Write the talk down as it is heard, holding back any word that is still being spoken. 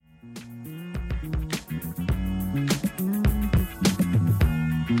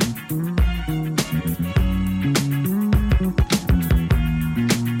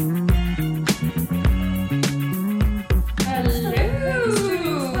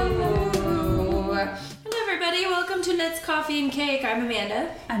Coffee and Cake. I'm Amanda.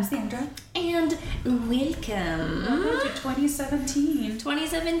 I'm Sandra. And welcome. Welcome to 2017.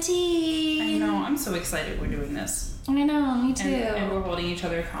 2017. I know, I'm so excited we're doing this. I know, me too. And we're holding each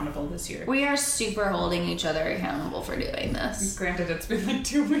other accountable this year. We are super holding each other accountable for doing this. Granted, it's been like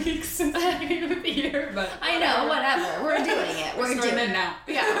 2 weeks since the beginning of the year, but I know, whatever. We're doing it. We're doing it now.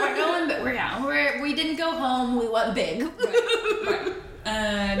 Yeah, we're going, but we didn't go home. We went big.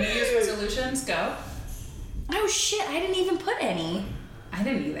 Right. New Year's resolutions, go. Oh shit! I didn't even put any. I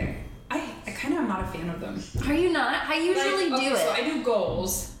didn't either. I kind of am not a fan of them. Are you not? I usually do it. So I do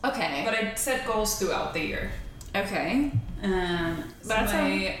goals. Okay. But I set goals throughout the year. Okay. That's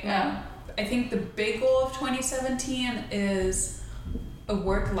yeah. I think the big goal of 2017 is a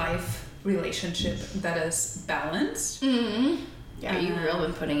work-life relationship that is balanced. Mm-hmm. Yeah, you've really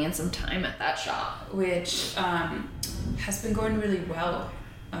been putting in some time at that shop. Which has been going really well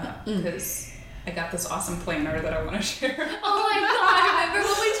because I got this awesome planner that I want to share. Oh my god, remember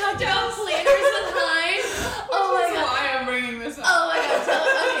when we talked about planners with Hein? Oh my god. Why I'm bringing this up. Oh my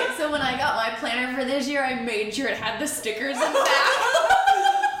god. Okay, so when I got my planner for this year, I made sure it had the stickers in back.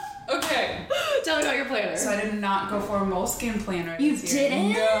 Okay. Tell me about your planner. So I did not go for a Moleskine planner You this year.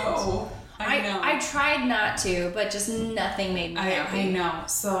 didn't? No. I know. I tried not to, but just nothing made me happy. I know.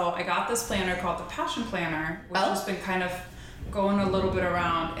 So I got this planner called the Passion Planner, which has been kind of going a little bit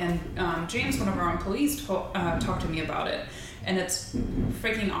around, and James, one of our employees, talked to me about it, and it's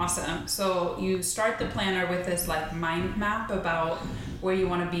freaking awesome. So you start the planner with this like mind map about where you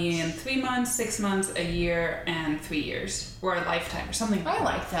want to be in 3 months, 6 months, a year, and 3 years, or a lifetime, or something like that. I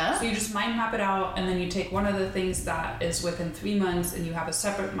like that. So you just mind map it out, and then you take one of the things that is within 3 months, and you have a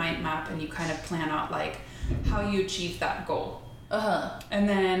separate mind map, and you kind of plan out like how you achieve that goal. And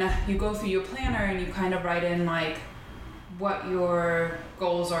then you go through your planner, and you kind of write in like what your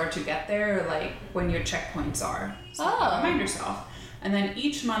goals are to get there, like when your checkpoints are. So you can remind yourself. And then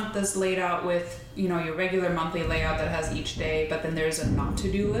each month is laid out with, your regular monthly layout that has each day, but then there's a not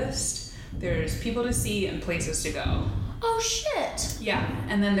to-do list. There's people to see and places to go. Oh shit. Yeah,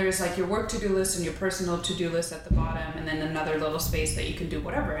 and then there's like your work to-do list and your personal to-do list at the bottom, and then another little space that you can do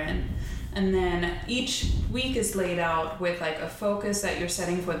whatever in. And then each week is laid out with like a focus that you're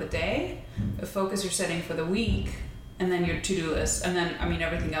setting for the day, a focus you're setting for the week, and then your to-do list, and then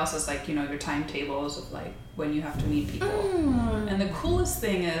everything else is like your timetables of like when you have to meet people. And the coolest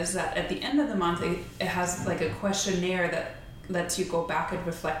thing is that at the end of the month it has like a questionnaire that lets you go back and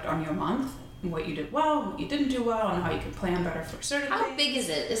reflect on your month and what you did well, what you didn't do well, and how you can plan better for certain things. How big is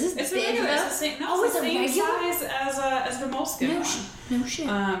it? Is this it's big? It's the same, it's the same size as the Moleskine one. No shit.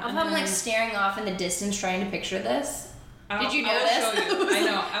 I'm like staring off in the distance trying to picture this. Did you notice? I will show you. I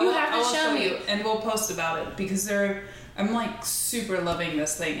know. You have to show me. And we'll post about it because I'm like super loving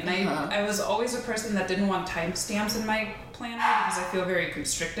this thing, and I was always a person that didn't want timestamps in my planner because I feel very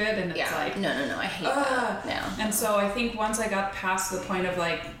constricted, and it's like no, I hate that. No. And so I think once I got past the point of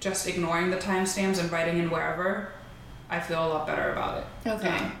like just ignoring the timestamps and writing in wherever, I feel a lot better about it.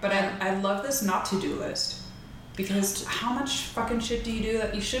 Okay. But I love this not to do list. Because how much fucking shit do you do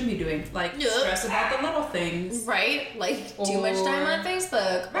that you shouldn't be doing? Like, stress about the little things. Right? Like, too much time on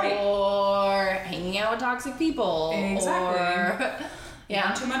Facebook. Right. Or hanging out with toxic people. Exactly. Or,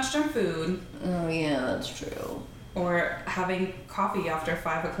 yeah. Too much junk food. Oh, yeah, that's true. Or having coffee after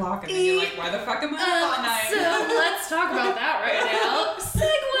 5 o'clock and then you're like, why the fuck am I up all night? So, let's talk about that right now.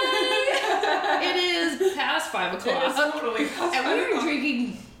 Segue! It is past 5 o'clock. It is totally past 5 And we are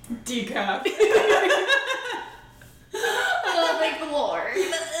drinking decaf. Oh, thank the Lord.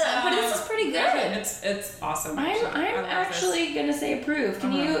 But this is pretty good. It's awesome. I'm actually gonna say approve.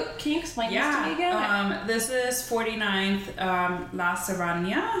 Can you explain this to me again? This is 49th La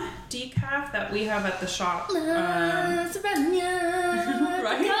Serrania decaf that we have at the shop. La Serrania.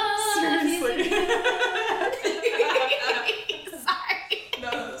 Right? Seriously. Sorry. No,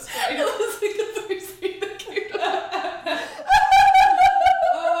 that's great. That was like the first thing that came up.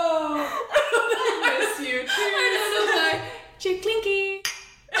 Oh, I miss you. Cheers. I don't know why. Chip clinky.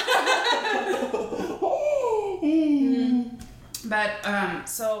 But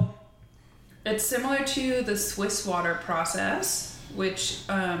so it's similar to the Swiss water process, which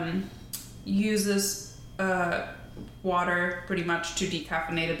uses water pretty much to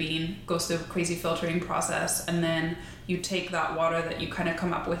decaffeinate a bean, goes through a crazy filtering process, and then you take that water that you kind of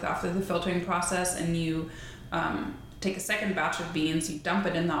come up with after the filtering process, and you take a second batch of beans, you dump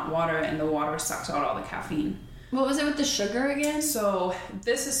it in that water, and the water sucks out all the caffeine. What was it with the sugar again? So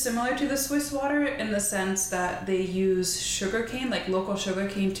this is similar to the Swiss water in the sense that they use sugarcane, like local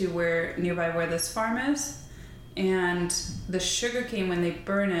sugarcane, to nearby where this farm is, and the sugarcane, when they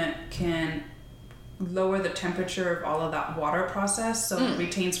burn it, can lower the temperature of all of that water process, so it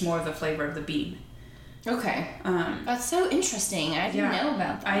retains more of the flavor of the bean. Okay. That's so interesting. I didn't know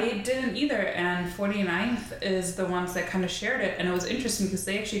about that. I didn't either, and 49th is the ones that kind of shared it, and it was interesting because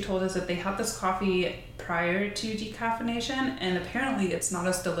they actually told us that they had this coffee prior to decaffeination, and apparently it's not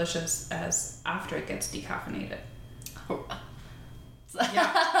as delicious as after it gets decaffeinated.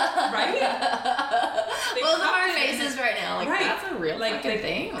 Yeah, right? Both of our faces right now, like, that's a real fucking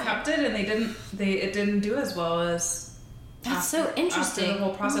thing. They cupped it, and it didn't do as well as That's so interesting. after the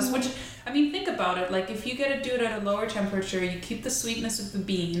whole process, which, I mean, think about it. Like, if you get to do it at a lower temperature, you keep the sweetness of the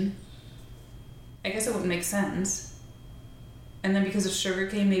bean. I guess it would make sense. And then because of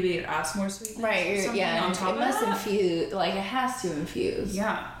sugarcane, maybe it adds more sweetness. Right, On top it of must that. infuse, like, it has to infuse.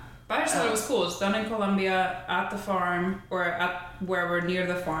 Yeah. But I just thought it was cool. It's done in Colombia at the farm, or at wherever near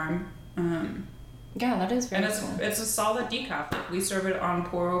the farm. Yeah, that is very And cool. it's a solid decaf. Like, we serve it on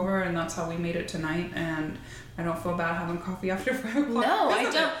pour over, and that's how we made it tonight. And I don't feel bad having coffee after 5 o'clock. No, I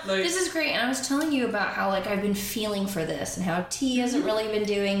because of don't. it. Like, This is great. And I was telling you about how, like, I've been feeling for this and how tea hasn't really been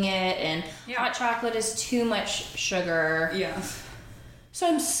doing it, and hot chocolate is too much sugar. yeah. So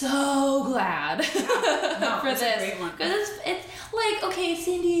I'm so glad No, for it's this. a great one. Because it's like, okay,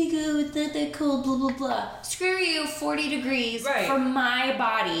 San Diego, it's not that cold, blah, blah, blah. Screw you, 40 degrees Right. for my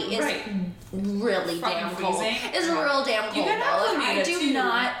body is Right. really Fucking damn cold. freezing. It's real damn cold. You get though. Like, I acclimated, do too.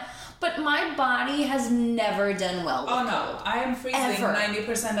 not, but my body has never done well with Oh, no. cold. I am freezing Ever.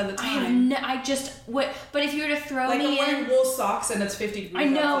 90% of the I have time. I just, but if you were to throw Like, I'm me wearing in, wool socks, and it's 50 degrees I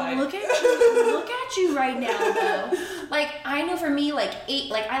know. outside. Look at you right now, though. Like, I know for me, like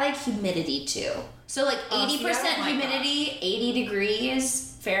I like humidity too. So like Oh, see, I 80% don't like humidity, 80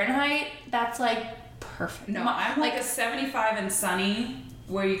 degrees Fahrenheit. That's like perfect. No, I'm like a 75 and sunny,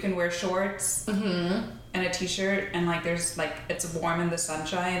 where you can wear shorts and a t-shirt, and like there's like it's warm in the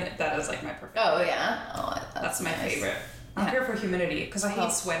sunshine. That is like my perfect. Oh yeah. Oh, That's my nice. favorite. I don't care for humidity because I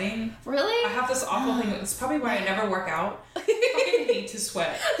hate sweating. Really? I have this awful thing. It's probably why I never work out. I fucking hate to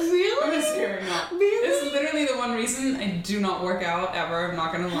sweat. Really? I'm just hearing that. Really? It's literally the one reason I do not work out ever. I'm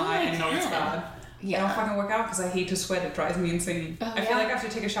not gonna lie. I know it's bad. Yeah. I don't fucking work out because I hate to sweat. It drives me insane. Oh, I feel like I have to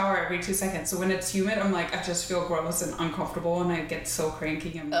take a shower every 2 seconds. So when it's humid, I'm like, I just feel gross and uncomfortable, and I get so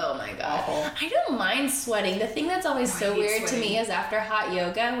cranky. And Oh my god. awful. I don't mind sweating. The thing that's always I so hate weird to sweating. me is after hot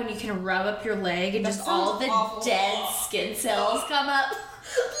yoga when you can rub up your leg and That just all sounds the awful. dead skin cells come up.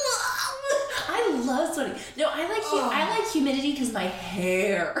 I love sweating. No, I like humidity because my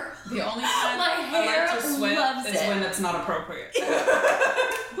hair. The only time My I hair like to sweat loves is it. when it's not appropriate.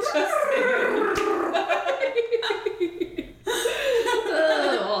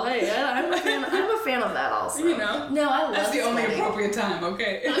 Oh, hey, I'm a fan of that also. You know? No, I love That's the only sweating. appropriate time,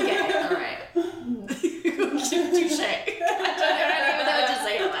 okay? Okay, all right. Touche. I don't even know what to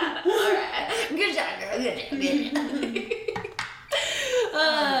say to that. All right. Good job, girl. Good job.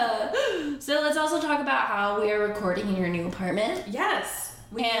 So let's also talk about how we are recording in your new apartment. Yes.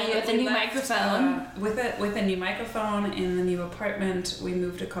 And with a new microphone. With a new microphone in the new apartment. We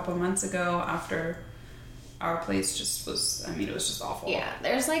moved a couple months ago after our place just was, I mean, it was just awful. Yeah,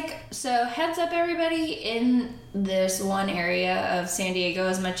 there's so heads up everybody in this one area of San Diego,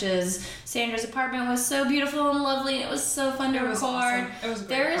 as much as Sandra's apartment was so beautiful and lovely and it was so fun to It was record, awesome. It was a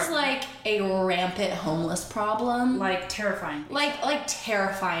great there is apartment. a rampant homeless problem. Like terrifying. Like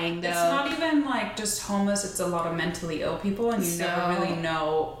terrifying though. It's not even like just homeless, it's a lot of mentally ill people, and you never really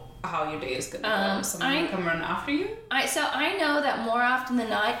know how your day is gonna go. Someone will come run after you. I know that more often than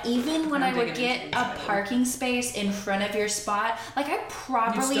not, even when I'm I would digging get into a this, parking space in front of your spot, like I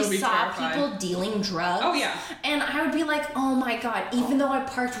probably still be saw terrified. people dealing drugs. Oh, yeah. And I would be like, oh my god, even though I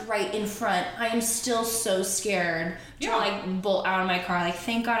parked right in front, I am still so scared to Yeah. like bolt out of my car. Like,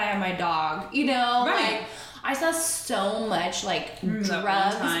 thank God I have my dog. You know? Right. Like, I saw so much like That one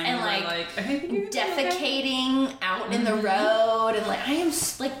drugs time and where, like I think you're gonna be okay. defecating out in the road, and like I am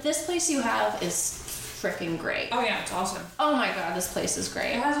like, this place you have is freaking great. Oh yeah, it's awesome. Oh my god, this place is It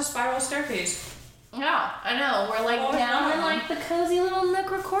great. has a spiral staircase. Yeah, I know. We're like Oh, down yeah. in like the cozy little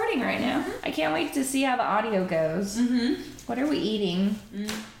nook recording right now. I can't wait to see how the audio goes. What are we eating?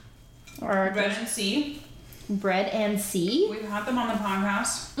 Or Bread and C. bread and sea? We've had them on the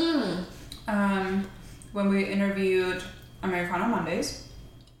podcast. When we interviewed Americano Mondays.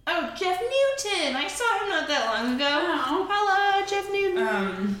 Oh, Jeff Newton! I saw him not that long ago. Oh. Hello, Jeff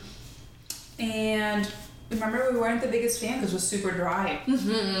Newton. And remember, we weren't the biggest fan because it was super dry.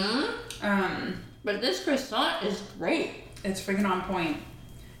 But this croissant is great. It's freaking on point.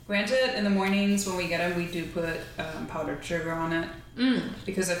 Granted, in the mornings when we get them, we do put powdered sugar on it.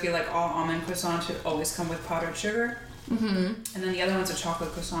 Because I feel like all almond croissants should always come with powdered sugar. And then the other one's a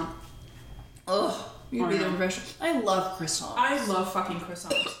chocolate croissant. Oh, you'd be the impression. I love croissants. I love fucking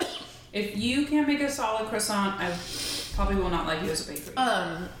croissants. If you can't make a solid croissant, I probably will not like you as a bakery.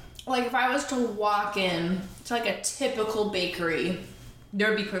 Like if I was to walk in to like a typical bakery,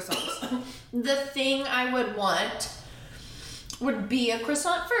 There'd be croissants. the thing I would want would be a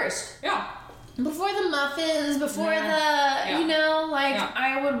croissant first. Yeah. Before the muffins, before Yeah. you know, like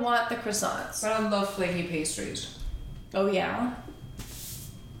I would want the croissants. But I love flaky pastries. Oh yeah.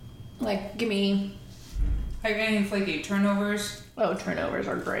 Like give me. Like anything flaky. Turnovers. Oh, turnovers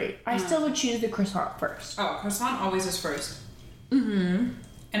are great. I still would choose the croissant first. Oh, croissant always is first. Mm-hmm.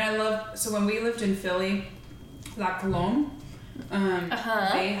 And I love, so when we lived in Philly, La Colombe,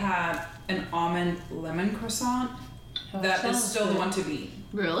 they had an almond lemon croissant that is still the one to beat.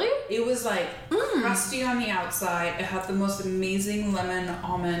 Really? It was like crusty on the outside. It had the most amazing lemon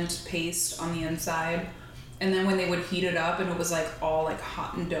almond paste on the inside. And then when they would heat it up, and it was like all like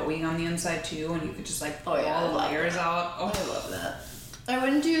hot and doughy on the inside too, and you could just like pull all the layers out. Oh, I love that. I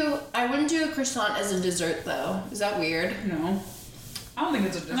wouldn't do a croissant as a dessert though. Is that weird? No. I don't think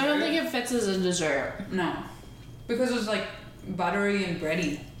it's a dessert. I don't think it fits as a dessert. No. Because it's like buttery and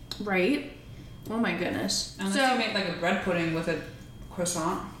bready. Right? Oh my goodness. Unless you make like a bread pudding with a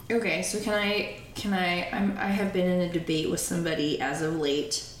croissant. Okay, so I have been in a debate with somebody as of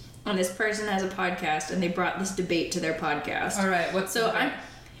late. And this person has a podcast, and they brought this debate to their podcast. All right, what's the debate?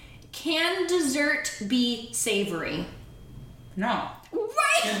 Can dessert be savory? No.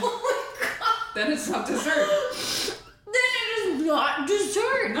 Right? Oh my god. Then it's not dessert. Then it is not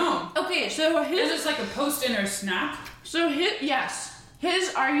dessert. No. Okay, so Is this like a post-dinner snack? So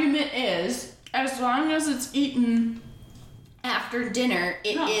his argument is as long as it's eaten after dinner,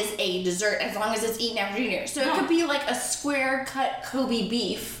 it is a dessert. As long as it's eaten after dinner, so it could be like a square cut Kobe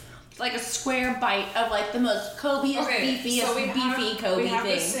beef. Like a square bite of like the most Kobe-iest, beefiest, beefy Kobe we have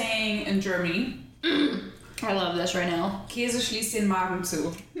thing. this saying in Germany. I love this right now. Käse schließt den Magen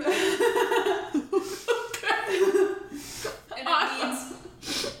zu. And it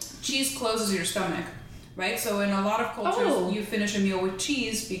means cheese closes your stomach, right? So in a lot of cultures, you finish a meal with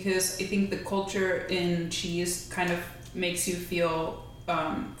cheese because I think the culture in cheese kind of makes you feel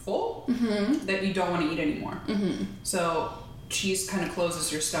full, that you don't want to eat anymore. So cheese kind of closes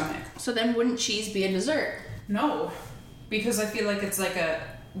your stomach. So then wouldn't cheese be a dessert? No, because I feel like it's like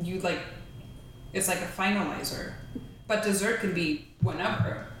it's like a finalizer. But dessert can be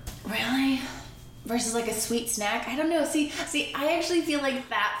whenever. Really? Versus like a sweet snack? I don't know. See, I actually feel like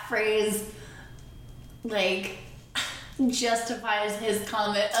that phrase like justifies his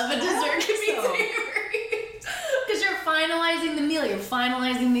comment of a dessert can be savory. Because you're finalizing the meal, you're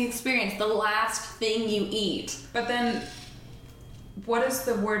finalizing the experience, the last thing you eat. But then what does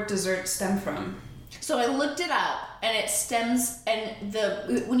the word dessert stem from? So I looked it up, and it stems, and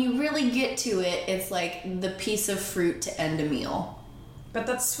when you really get to it, it's like the piece of fruit to end a meal. But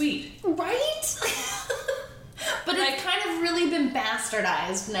that's sweet. Right? But it's kind of really been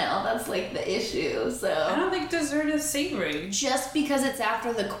bastardized now. That's like the issue. So I don't think dessert is savory. Just because it's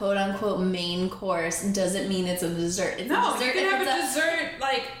after the quote-unquote main course doesn't mean it's a dessert. It's no, a dessert. You can have a dessert,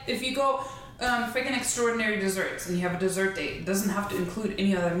 like, if you go freaking extraordinary desserts and you have a dessert date, it doesn't have to include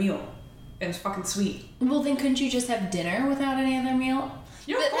any other meal. And it's fucking sweet. Well, then couldn't you just have dinner without any other meal?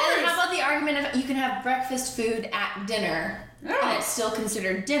 Yeah, of course. How about the argument of you can have breakfast food at dinner and it's still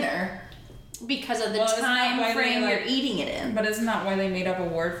considered dinner because of the time frame you're eating it in? But isn't that why they made up a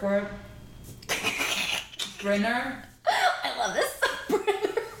word for it? Brenner? I love this. Brenner.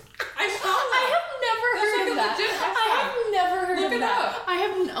 I have never heard of that. I have never heard Look of it that. up. I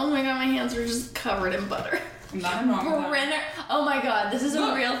have. Oh my god, my hands are just covered in butter. Nothing wrong with that. Brenner. Oh my god, this is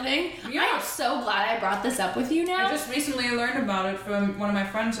a real thing. Yeah. I'm so glad I brought this up with you now. I just recently learned about it from one of my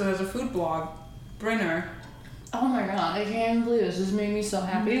friends who has a food blog, Brenner. Oh my god, I can't even believe this. This made me so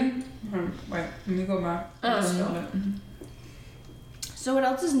happy. Wait, let me go back. I just spelled it. So what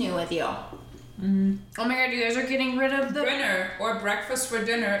else is new with you? Oh my god, you guys are getting rid of the... Brenner, or breakfast for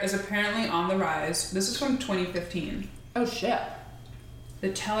dinner, is apparently on the rise. This is from 2015. Oh shit. The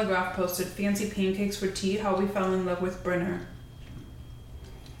Telegraph posted fancy pancakes for tea, how we fell in love with Brenner.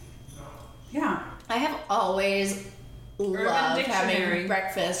 Yeah. I have always loved Dictionary. having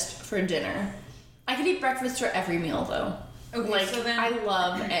breakfast for dinner. I could eat breakfast for every meal though. Okay, like, so then... I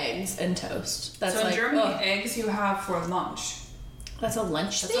love eggs and toast. That's so like, in Germany, eggs you have for lunch. That's a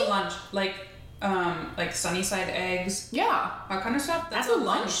lunch That's thing? a lunch. Like Sunnyside eggs. Yeah. That kind of stuff. That's a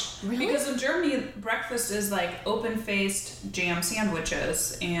lunch? Really? Because in Germany, breakfast is like open-faced jam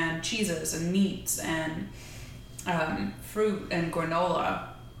sandwiches and cheeses and meats and fruit and granola.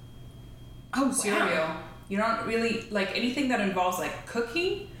 Oh, Cereal. wow. You don't really like anything that involves like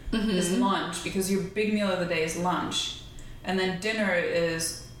cooking is lunch, because your big meal of the day is lunch. And then dinner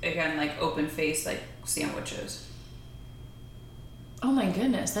is, again, like open face, like sandwiches. Oh my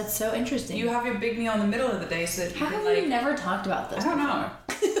goodness, that's so interesting. You have your big meal in the middle of the day, so that you How can, have like, we never talked about this? I don't know.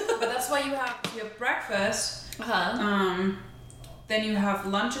 But that's why you have breakfast. Then you have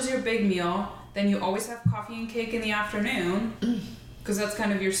lunch as your big meal. Then you always have coffee and cake in the afternoon, because that's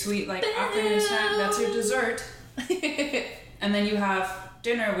kind of your sweet like afternoon snack. That's your dessert. And then you have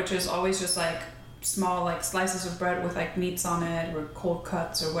dinner, which is always just like small like slices of bread with like meats on it or cold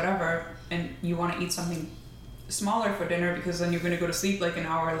cuts or whatever. And you want to eat something smaller for dinner, because then you're going to go to sleep like an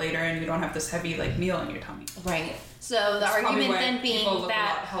hour later and you don't have this heavy like meal in your tummy. Right. So the That's argument then being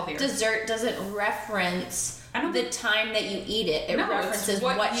that healthier. dessert doesn't reference the time that you eat it. It No, references it's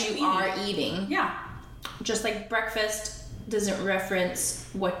what you you are eating. Yeah. Just like breakfast doesn't reference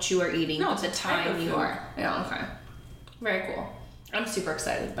what you are eating, No, but it's the a type time of you food. are. Yeah, okay. Very cool. I'm super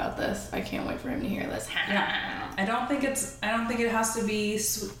excited about this. I can't wait for him to hear this. Yeah. I don't think it has to be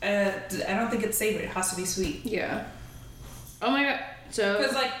I don't think it's savory. It has to be sweet. Yeah. Oh my god. So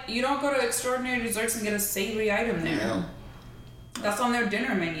Because like you don't go to Extraordinary Desserts and get a savory item there. No. That's on their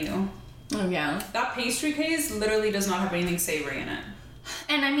dinner menu. Oh yeah. That pastry case literally does not have anything savory in it.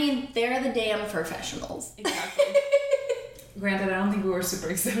 And I mean, they're the damn professionals. Exactly. Granted, I don't think we were super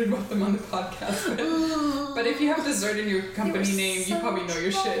excited about them on the podcast. But if you have dessert in your company name, you probably know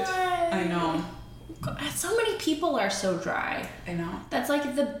your shit. I know. So many people are so dry. I know. That's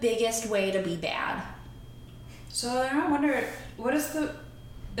like the biggest way to be bad. So I wonder,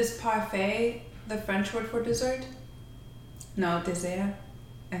 is parfait the French word for dessert? No, dessert.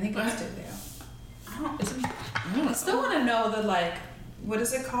 I think it's dessert. I still want to know the like, what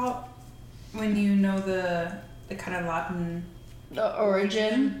is it called when you know the kind of Latin The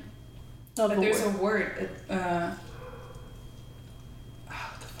origin of but the there's word. a word.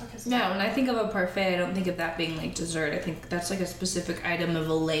 What the fuck is No, that? when I think of a parfait, I don't think of that being like dessert. I think that's like a specific item of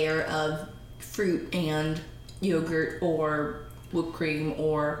a layer of fruit and yogurt or whipped cream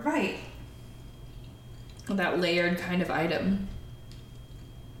or Right. that layered kind of item.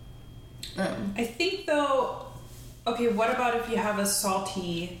 I think though, okay, what about if you have a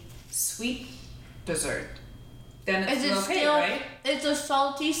salty, sweet dessert? Then it's Is it okay, still, right? is a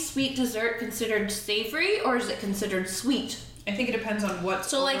salty sweet dessert considered savory or is it considered sweet? I think it depends on what's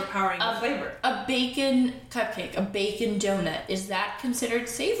So like overpowering the flavor. a bacon cupcake, a bacon donut, is that considered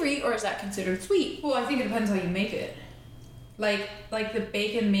savory or is that considered sweet? Well, I think it depends how you make it. Like the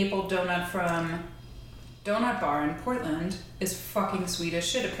bacon maple donut from Donut Bar in Portland is fucking sweet as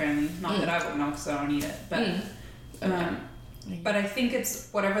shit apparently. Not that I would know because I don't eat it, but but I think it's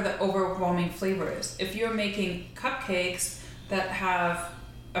whatever the overwhelming flavor is. If you're making cupcakes that have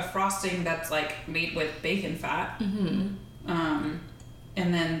a frosting that's like made with bacon fat, and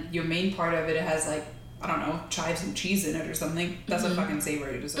then your main part of it has like, I don't know, chives and cheese in it or something, that's a fucking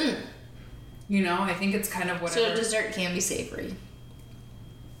savory dessert. You know, I think it's kind of whatever. So dessert can be savory.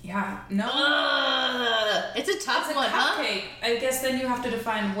 Yeah, no. It's a tough It's a one, cupcake. I guess then you have to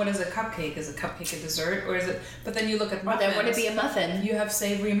define what is a cupcake. Is a cupcake a dessert, or is it? But then you look at Or muffins. then would it be a muffin? You have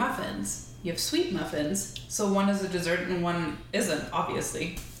savory muffins. You have sweet muffins. So one is a dessert and one isn't,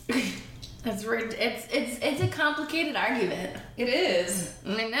 obviously. That's weird. It's a complicated argument. It is.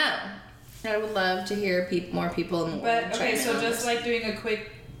 I know. I would love to hear more people in the world. But okay, so just like doing a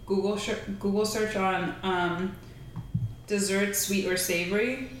quick Google search on dessert, sweet or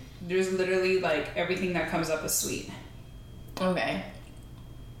savory, there's literally like everything that comes up as sweet. Okay.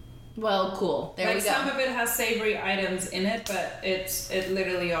 Well, cool. There like we go. some of it has savory items in it, but it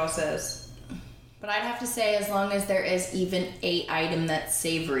literally all says. But I'd have to say, as long as there is even a item that's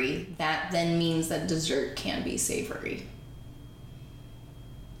savory, that then means that dessert can be savory.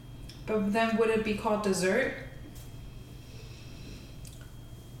 But then would it be called dessert?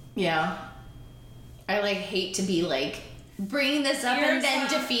 Yeah. I like hate to be like bringing this up and then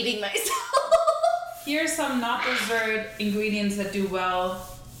defeating myself. Here's some not dessert ingredients that do well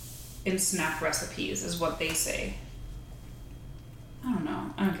in snack recipes, is what they say. I don't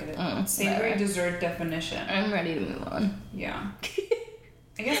know. I don't get it. Savory whatever. dessert definition. I'm ready to move on. Yeah.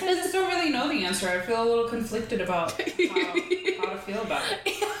 I guess I just don't really know the answer. I feel a little conflicted about how to feel about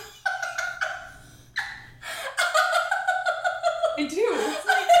it. I do. It's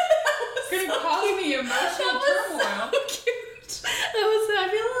like it's gonna cause me emotional turmoil. So cute. I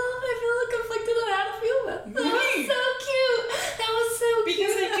feel conflicted on how to feel about it. That was so cute. That was so cute.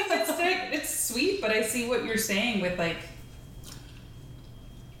 Because I think it's sweet, but I see what you're saying with like.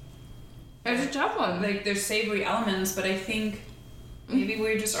 There's a tough one. Like there's savory elements, but I think Maybe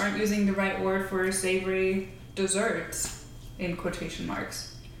we just aren't using the right word for savory desserts in quotation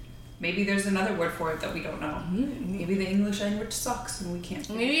marks. Maybe there's another word for it that we don't know. Maybe the English language sucks and we can't.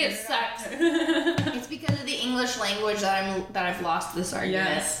 Maybe it sucks. It's because of the English language that I've lost this argument.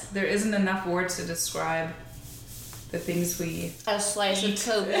 Yes, there isn't enough words to describe the things we A slice of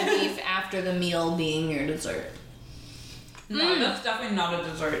Kobe beef after the meal being your dessert. No, that's definitely not a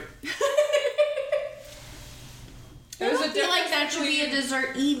dessert. I don't feel like that should be a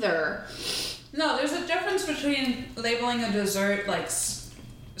dessert either. No, there's a difference between labeling a dessert like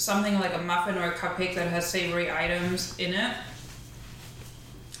something like a muffin or a cupcake that has savory items in it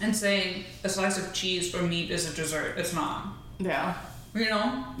and saying a slice of cheese or meat is a dessert. It's not. Yeah. You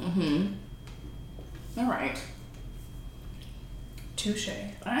know? Mm-hmm. All right. Touche.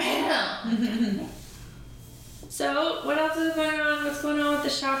 I know. So, what else is going on? What's going on with the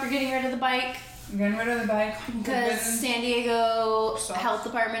shop? You're getting rid of the bike? I'm getting rid of the bike. Because San Diego Sucks. Health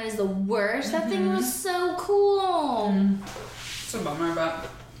Department is the worst. That thing was so cool. It's a bummer, but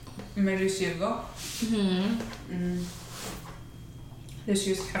we made this year go. This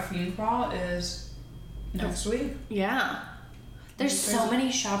year's caffeine crawl is next week. Yeah. There's so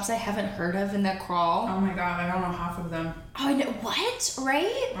many shops I haven't heard of in that crawl. Oh my god, I don't know half of them. Oh, I know. What?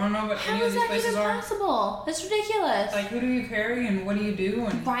 Right? I don't know what How any of is these that places even are. possible? That's ridiculous. Like, who do you carry and what do you do?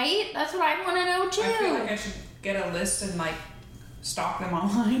 And Right? That's what I want to know too. I feel like I should get a list and like stock them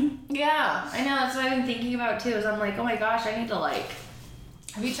online. Yeah, I know. That's what I've been thinking about too. Is I'm like, oh my gosh, I need to like.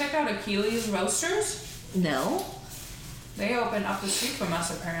 Have you checked out Achilles Roasters? No. They open up the street from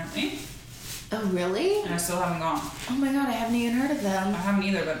us apparently, Oh really? and I still haven't gone. Oh my god, I haven't even heard of I them. haven't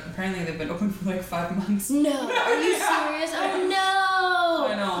either, but apparently they've been open for like 5 months. No, are you serious? Oh no!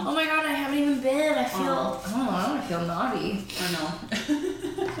 I know. Oh my god, I haven't even been. I feel. I feel naughty. I know.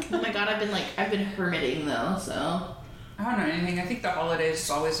 Oh my god, I've been hermiting though, so. I don't know anything. I think the holidays is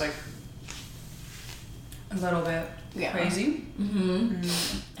always like a little bit crazy.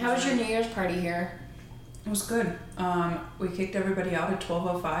 How was your New Year's party here? It was good. We kicked everybody out at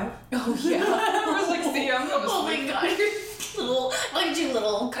 12:05. Oh yeah. I was like, see, I'm gonna Oh my sleep. god, you're little. Look at you,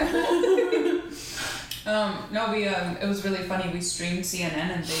 little. No, we it was really funny. We streamed CNN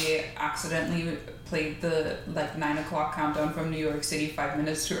and they accidentally played the like 9 o'clock countdown from New York City 5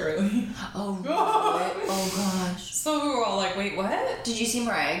 minutes too early. Oh really? Oh gosh. So we were all like, wait, what? Did you see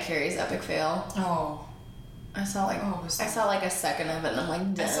Mariah Carey's epic fail? Oh. I saw like I saw like a second of it and I'm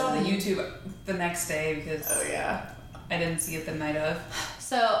like done. I saw the YouTube the next day because Oh yeah. I didn't see it the night of.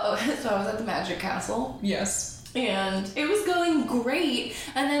 So I was at the Magic Castle. Yes. And it was going great,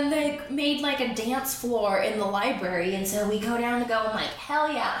 and then they made like a dance floor in the library, and so we go down to go. I'm like,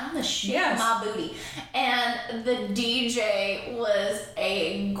 hell yeah, I'm the shit Yes. my booty. And the DJ was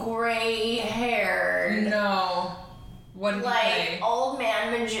a gray-haired, No. What did he like play? old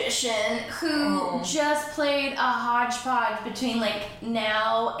man magician who just played a hodgepodge between like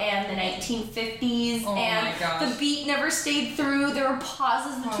now and the 1950s, Oh and my gosh. the beat never stayed through. There were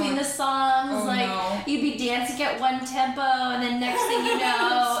pauses between the songs. Oh, like no. you'd be dancing at one tempo, and then next thing you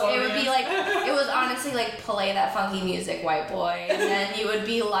know, Slow it would be dance. like it was honestly like play that funky music, white boy, and then you would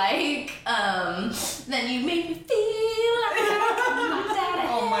be like, then you make me feel like that.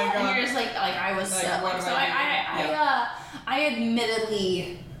 Oh my And God. you're just like I was Like, so what do so I do? I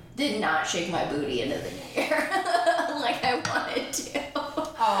admittedly did not shake my booty into the air like I wanted to.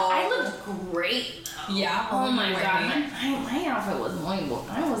 Oh. I looked great. Yeah. Oh my Wait, god, my outfit was moible.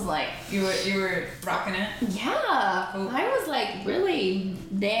 I was like, You were rocking it. yeah, Cool. I was like really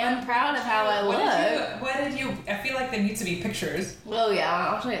damn proud of how I looked. What did you? I feel like there needs to be pictures. Oh yeah,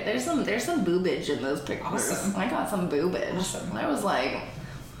 I'll show you. There's some boobage in those pictures. Awesome. I got some boobage. Awesome. I was like,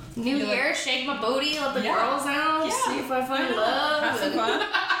 New You're Year, shake my booty, let the Yeah. girls out, Yeah. see if I find love. Have some and- fun.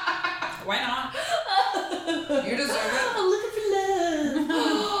 Why not? You deserve it. I'm looking for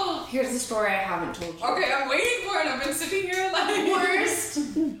love. Here's the story I haven't told you. Okay, I'm waiting for it. I've been sitting here like.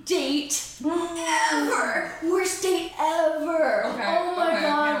 Worst date ever. Worst date ever. Okay, Oh my okay,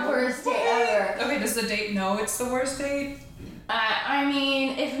 god, yeah. worst date ever. Okay, does the date know it's the worst date? I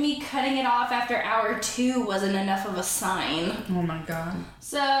mean, if me cutting it off after hour 2 wasn't enough of a sign. Oh my god.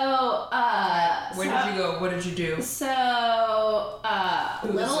 So, Where did you go? What did you do? So, Who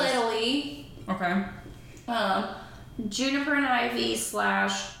is Little this? Italy, Okay. Juniper and Ivy /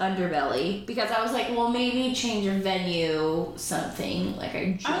 Underbelly, because I was like, well, maybe change of venue, something. Like,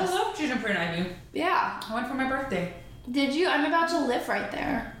 I just. love Juniper and Ivy. Yeah. I went for my birthday. Did you? I'm about to live right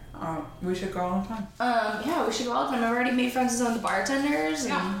there. We should go all the time. Yeah, we should go all the time. I've already made friends with some of the bartenders.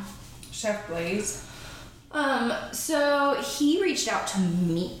 And, Yeah. Chef Blaze. So he reached out to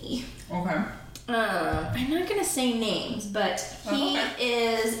me. Okay. I'm not gonna say names, but he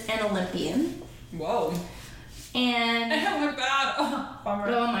is an Olympian. Whoa. And oh my god. Bummer.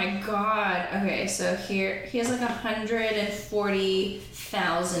 Oh my god. Okay, so here he has like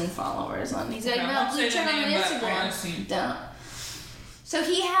 140,000 followers on. He's got no blue check on Instagram. Don't. So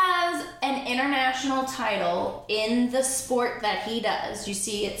he has an international title in the sport that he does. You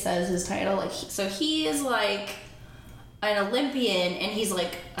see, it says his title. Like, so he is like an Olympian, and he's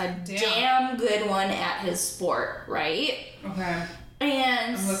like a damn good one at his sport, right? Okay.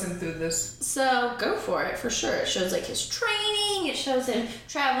 And I'm looking through this. So go for it, for sure. It shows like his training. It shows him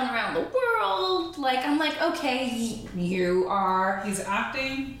traveling around the world. Like, I'm like, okay, you are. He's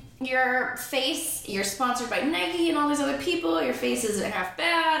acting. Your face, you're sponsored by Nike and all these other people. Your face isn't half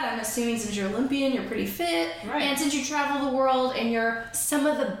bad. I'm assuming since you're Olympian, you're pretty fit. Right. And since you travel the world and you're some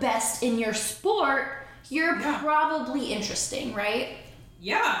of the best in your sport, you're probably interesting, right?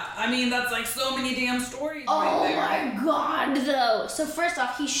 Yeah, I mean, that's like so many damn stories right there. Oh my god, though. So first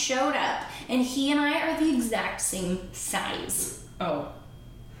off, he showed up, and he and I are the exact same size. Oh.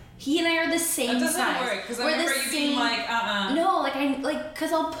 He and I are the same size. That doesn't work, because I remember you being like, No,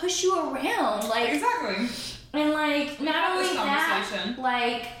 because I'll push you around, like. Exactly. And like, not only that,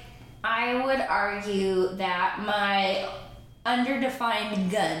 like, I would argue that my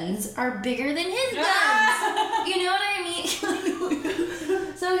underdefined guns are bigger than his guns. You know what I mean?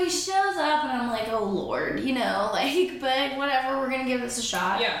 So he shows up, and I'm like, oh lord, you know, like, but whatever, we're gonna give this a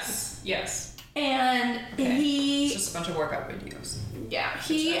shot. Yes. And it's just a bunch of workout videos. Yeah,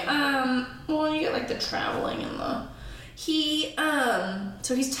 well, you get like the traveling and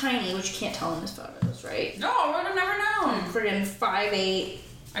so he's tiny, which you can't tell in his photos, right? No, I would have never known. Friggin' 5'8".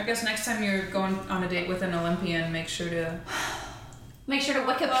 I guess next time you're going on a date with an Olympian, make sure to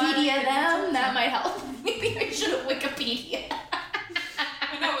Wikipedia them. That might help. Maybe I should have Wikipedia.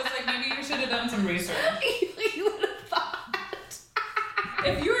 I know, it's like maybe you should have done some research. You would have thought.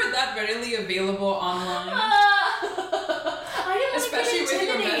 If you were that readily available online. I didn't want to get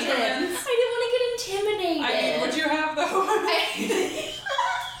intimidated. I didn't want to get intimidated. I mean, would you have though?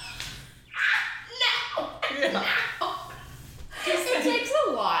 No. It takes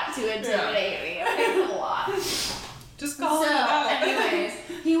a lot to intimidate me. It takes a lot. Just call it out. Anyways,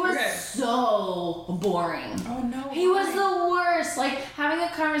 he was so boring. Oh no. He was the worst. Like, having a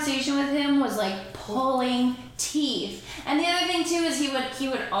conversation with him was like pulling teeth. And the other thing too is he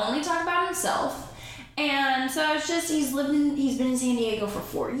would only talk about himself. And so it's just, he's been in San Diego for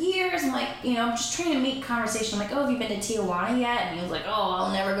 4 years. I'm like, you know, I'm just trying to make conversation. I'm like, oh, have you been to Tijuana yet? And he was like, oh,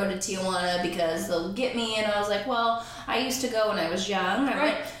 I'll never go to Tijuana because they'll get me. And I was like, well, I used to go when I was young. I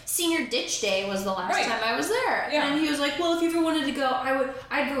went, Senior Ditch Day was the last time I was there. Yeah. And he was like, well, if you ever wanted to go,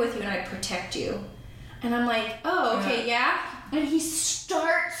 I'd go with you and I'd protect you. And I'm like, oh, okay, yeah. And he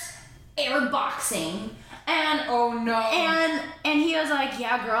starts airboxing. And oh no. And he was like,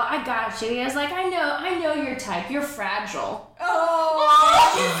 yeah, girl, I got you. He was like, I know your type. You're fragile.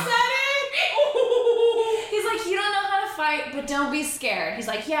 Oh, he said it. He's like, you don't know how to fight, but don't be scared. He's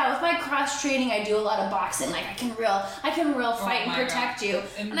like, yeah, with my cross training, I do a lot of boxing. Like, I can real fight and protect you.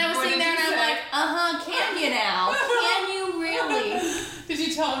 And I was sitting there and I'm like, can you now? Can you really? Did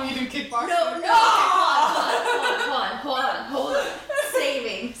you tell him you do kickboxing? No. Hold on.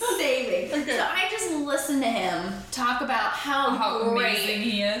 Saving. Okay. So I just listened to him talk about how great amazing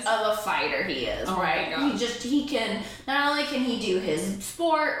he is of a fighter he is, right? He can, not only can he do his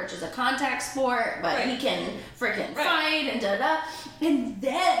sport, which is a contact sport, but he can freaking fight and da-da. And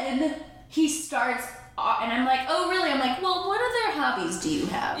then he starts, and I'm like, oh really? I'm like, well, what other hobbies do you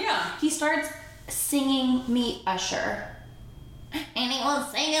have? Yeah. He starts singing me Usher. And he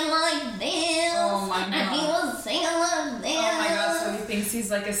was singing like this. Oh my god. And he was singing like this. Oh my god, so he thinks he's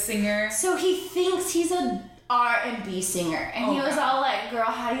like a singer. So he thinks he's a R&B singer. And he was all like, girl,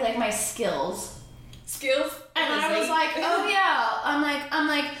 how do you like my skills? Skills? And I was like, oh yeah. I'm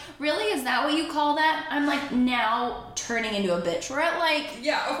like, really? Is that what you call that? I'm like now turning into a bitch. We're at like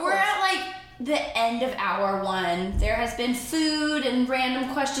the end of hour 1. There has been food and random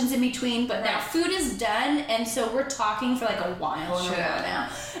questions in between, but now food is done, and so we're talking for like a while in a row now.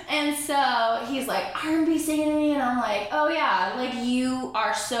 And so he's like, R&B singing to me, and I'm like, oh yeah, like you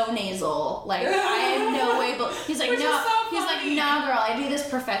are so nasal. Like I have no way, but he's like, no. He's like, nah, girl, I do this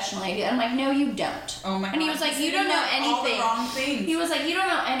professionally. I'm like, no, you don't. Oh my god. And he was like, you don't know anything. All the wrong things. He was like, you don't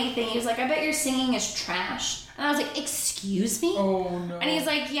know anything. He was like, I bet your singing is trash. And I was like, excuse me? Oh no. And he's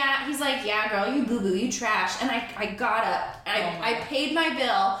like, yeah, girl, you boo-boo, you trash. And I got up, and I paid my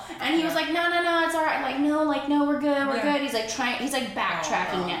bill, and he was like, no, it's all right. I'm like, no, we're good, we're good. He's like backtracking.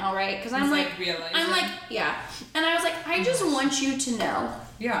 backtracking now, right? Because I'm like, realizing. yeah. And I was like, I just want you to know.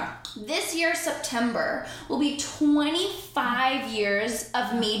 Yeah. This year, September, will be 25 years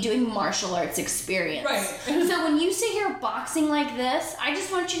of me doing martial arts experience. Right. So when you sit here boxing like this, I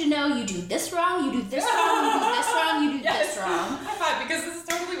just want you to know you do this wrong, you do this wrong, you do this wrong, you do this wrong. High five, because this is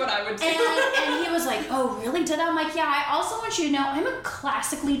totally what I would do. And he was like, oh, really? Did I? I'm like, yeah, I also want you to know I'm a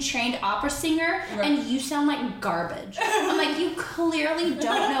classically trained opera singer, and you sound like garbage. I'm like, you clearly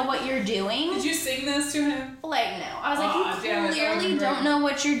don't know what you're doing. Did you sing this to him? Like, no. I was like, you clearly don't know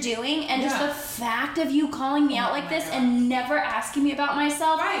what you're doing, and just the fact of you calling me out like this and never asking me about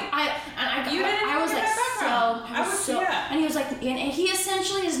myself. Right. I was so, and he was like, and he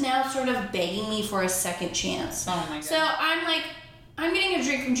essentially is now sort of begging me for a second chance. Oh my god. So I'm like, I'm getting a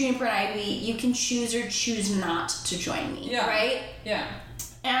drink from Juniper and Ivy. You can choose or choose not to join me. Yeah. Right? Yeah.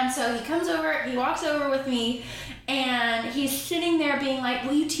 And so he walks over with me, and he's sitting there being like,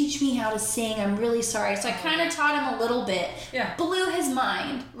 will you teach me how to sing? I'm really sorry. So I kind of taught him a little bit. Yeah. Blew his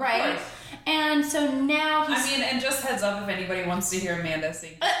mind, right? And so now he's... and just heads up if anybody wants to hear Amanda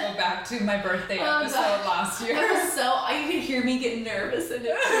sing, go back to my birthday episode last year. I was so... You could hear me get nervous in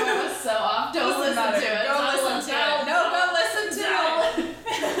it. I was so off. Don't listen to it. Go listen to it. No, go listen to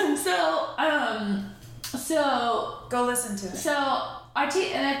it. So... Go listen to it. So...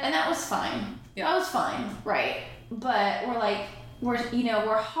 and that was fine. Yeah. That was fine, right? But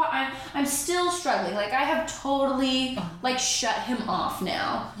I'm still struggling. Like, I have totally shut him off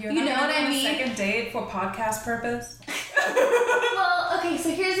now. You know what I mean? Second date for podcast purpose. Well, okay. So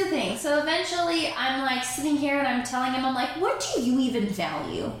here's the thing. So eventually, I'm like sitting here and I'm telling him, I'm like, what do you even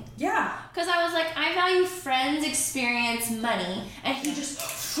value? Yeah. Because I was like, I value friends, experience, money, and he just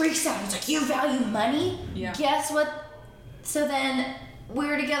freaks out. He's like, you value money? Yeah. Guess what? So then we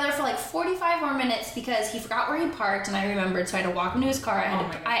were together for like 45 more minutes because he forgot where he parked, and I remembered, so I had to walk him to his car.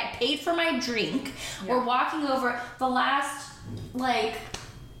 I paid for my drink. Yeah. We're walking over. The last like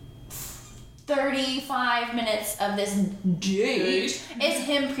 35 minutes of this date is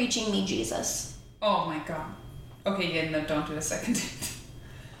him preaching me Jesus. Oh my god. Okay, yeah, no, don't do a second date.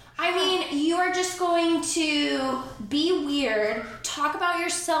 I mean, you are just going to be weird, talk about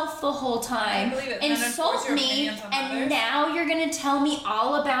yourself the whole time, insult me, and now you're going to tell me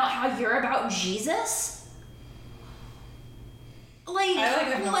all about how you're about Jesus? Like,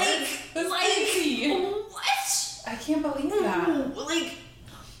 what? I can't believe that. Like,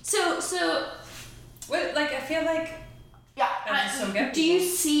 so. What? Like, I feel like. Yeah. Do you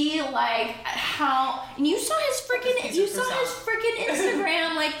see like how? And you saw his freaking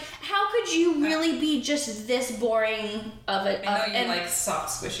Instagram. Like, how could you really be just this boring of it? I know you like soft,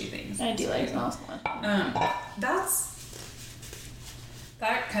 squishy things. I do like soft.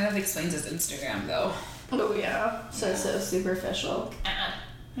 That kind of explains his Instagram, though. Oh yeah, so superficial. I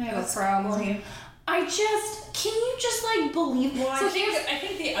have a problem. Can you just like believe? Well, I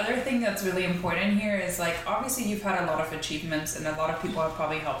think the other thing that's really important here is like, obviously you've had a lot of achievements and a lot of people have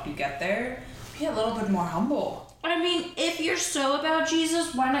probably helped you get there. Be a little bit more humble. I mean, if you're so about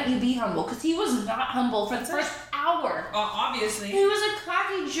Jesus, why not you be humble? Because he was not humble for the first hour. Obviously. He was a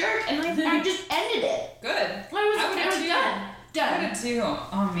cocky jerk, and I just ended it. Good. I was done. I did too.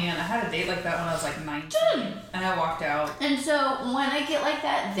 Oh man, I had a date like that when I was like 19. And I walked out. And so when I get like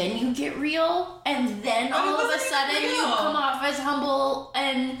that, then you get real, and then all of a sudden you come off as humble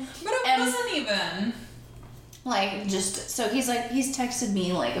and. But it wasn't even. Like, just so he's texted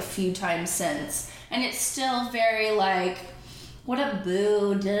me like a few times since, and it's still very like, what a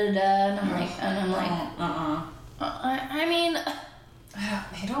boo, da da da, and I'm like, I mean,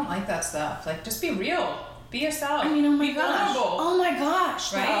 I don't like that stuff. Like, just be real. Be yourself. I mean, oh my gosh. Vulnerable. Oh my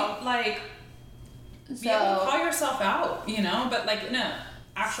gosh. Right? No. Like, be able to call yourself out, you know? But, like, in an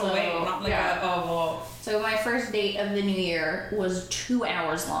actual way. Not like So my first date of the new year was 2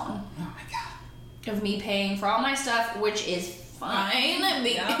 hours long. Oh my god. Of me paying for all my stuff, which is fine. And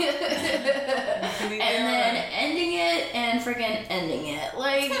then ending it and freaking ending it.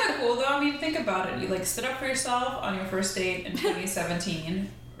 Like, it's kind of cool, though. I mean, think about it. You, like, stood up for yourself on your first date in 2017.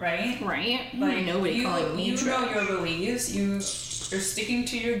 Right? Right. Like, nobody calling me you know your beliefs. You're sticking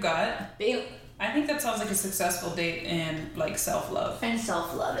to your gut. I think that sounds like a successful date in like self-love. And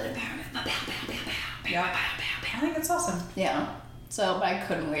self-love and empowerment. Yeah. I think it's awesome. Yeah. So, but I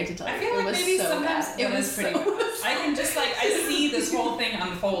couldn't wait to tell you. I feel like maybe sometimes it was pretty bad. I can just like, I see this whole thing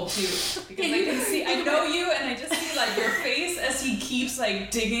unfold too. Because I know you and I just see like your face as he keeps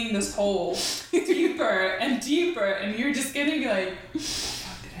like digging this hole deeper and deeper, and you're just getting like,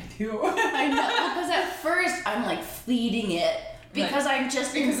 I know, because at first I'm like feeding it because I'm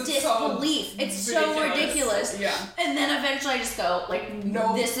just in disbelief. It's so ridiculous. Yeah. And then eventually I just go, like,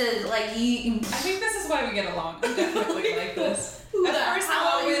 no. This is, like, I think this is why we get along. I'm definitely like this. At first I'm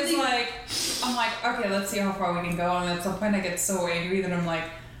always like, okay, let's see how far we can go. And at some point I get so angry that I'm like,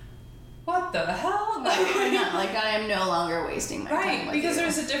 what the hell? I am no longer wasting my time with Right, because you.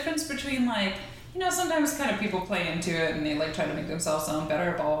 there's a difference between, like, sometimes kind of people play into it and they, like, try to make themselves sound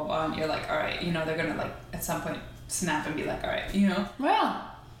better, blah, blah, blah, and you're like, alright, they're gonna, like, at some point snap and be like, alright, Well.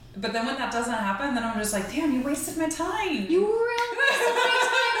 But then when that doesn't happen, then I'm just like, damn, you wasted my time. You really wasted my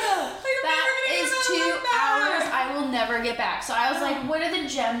time, though. That is 2 hours I will never get back. So I was like, what are the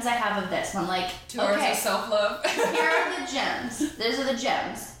gems I have of this? And I'm like, 2 hours of self-love. Here are the gems. Those are the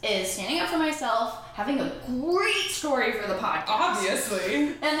gems. Is standing up for myself, having a great story for the podcast. Obviously.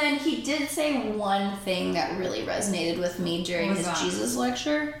 And then he did say one thing that really resonated with me during his Jesus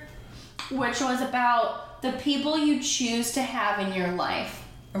lecture, which was about the people you choose to have in your life.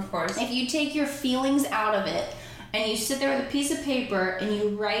 Of course. If you take your feelings out of it and you sit there with a piece of paper and you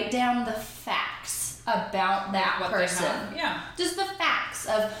write down the facts about that person. Yeah. Just the facts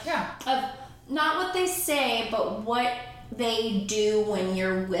of not what they say, but what they do when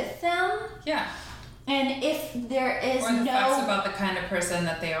you're with them. Yeah. And if there is or the facts about the kind of person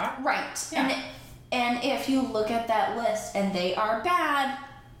that they are. Right. Yeah. And if you look at that list and they are bad,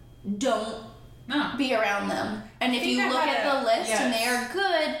 don't be around them. And if you look at the list and they are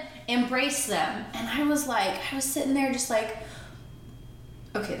good, embrace them. And I was sitting there just like,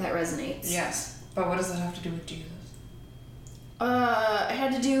 okay, that resonates. Yes. But what does that have to do with Jesus? It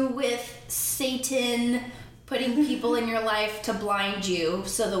had to do with Satan putting people in your life to blind you.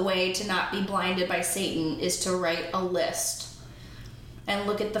 So the way to not be blinded by Satan is to write a list and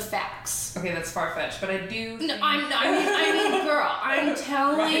look at the facts. Okay, that's far-fetched, but I do. No, I mean, girl, I'm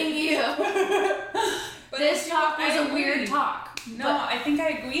telling you. This talk was a weird talk. No, I think I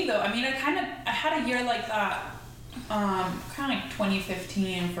agree though. I mean, I had a year like that, kind of like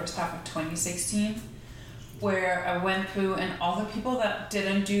 2015, first half of 2016, where I went through and all the people that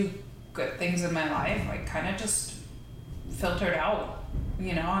didn't do good things in my life, I kind of just filtered out,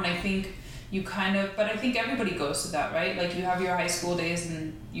 and I think but I think everybody goes through that, right? Like you have your high school days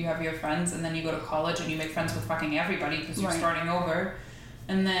and you have your friends and then you go to college and you make friends with fucking everybody because you're starting over.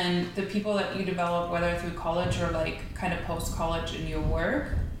 And then the people that you develop, whether through college or like kind of post-college in your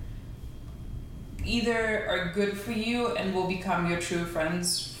work, either are good for you and will become your true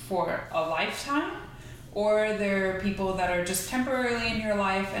friends for a lifetime, or they're people that are just temporarily in your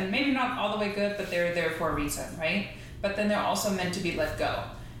life and maybe not all the way good, but they're there for a reason, right? But then they're also meant to be let go.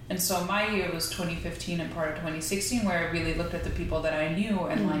 And so my year was 2015 and part of 2016 where I really looked at the people that I knew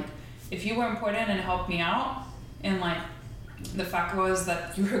and like, if you were important and helped me out, and like the fact was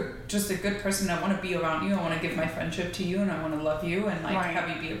that you were just a good person, I want to be around you, I want to give my friendship to you, and I want to love you and like have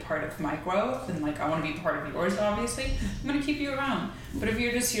you be a part of my growth, and like I want to be part of yours, obviously, I'm going to keep you around. But if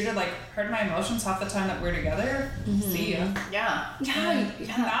you're just here to like hurt my emotions half the time that we're together, see ya. Yeah.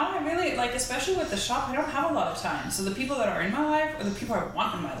 Now I really, like, especially with the shop, I don't have a lot of time. So the people that are in my life are the people I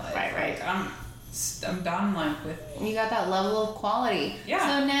want in my life. Right. Like, I'm done like with... You got that level of quality. Yeah.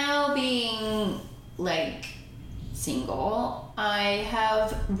 So now being like single, I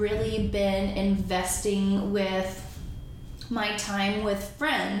have really been investing with my time with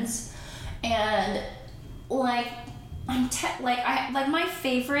friends, and like my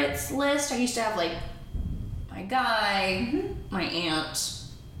favorites list. I used to have like my guy, my aunt,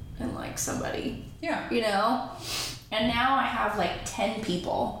 and like somebody. Yeah. And now I have like 10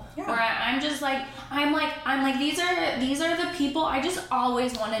 people. Yeah. Where I'm just like I'm like these are the people I just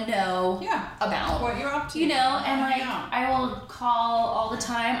always want to know about. What you're up to. And like I will call all the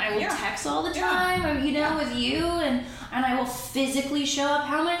time. I will text all the time. With you, and I will physically show up.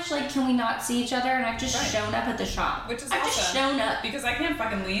 How much like can we not see each other? And I've just shown up at the shop. Which is I've just shown up because I can't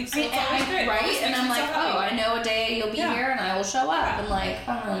fucking leave. So it's always great. Right? And I'm like, I know a day you'll be here, and I will show up. Yeah. And like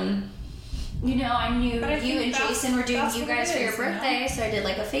I knew you and Jason were doing you guys for your birthday, so I did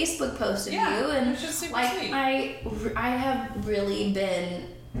like a Facebook post of you, and which is super like sweet. I have really been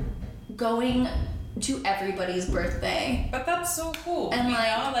going to everybody's birthday. But that's so cool. And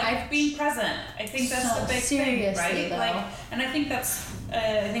like being present. I think that's the big thing, right? Though. Like, and I think that's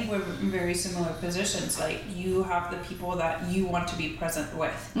I think we're in very similar positions. Like you have the people that you want to be present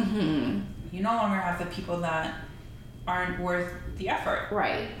with. Mm-hmm. You no longer have the people that aren't worth the effort.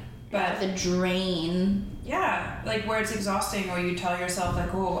 Right. But the drain. Yeah, like where it's exhausting, or you tell yourself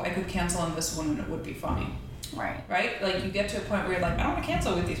like, oh, I could cancel on this one and it would be fine. Right. Right? Like, you get to a point where you're like, I don't want to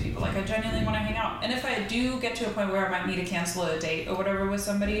cancel with these people. Like, I genuinely want to hang out. And if I do get to a point where I might need to cancel a date or whatever with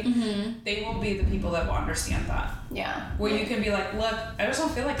somebody, they will be the people that will understand that. Yeah. Where you can be like, look, I just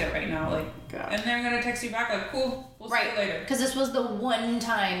don't feel like it right now. Like, and they're going to text you back like, cool, we'll see you later. Because this was the one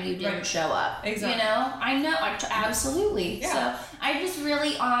time you didn't show up. Exactly. You know? I know. Absolutely. Yeah. So I just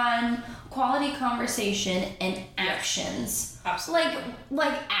really on quality conversation and actions. Absolutely.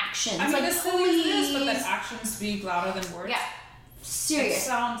 Like actions. I mean, like, this silly as this, but that actions speak louder than words. Yeah. Serious.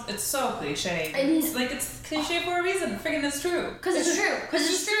 It's so cliche. And It's cliche for a reason. Friggin' it's true. Because it's true.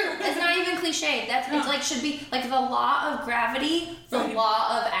 It's not even cliche. It's like should be like the law of gravity, the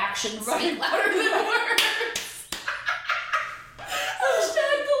law of actions speak louder than words.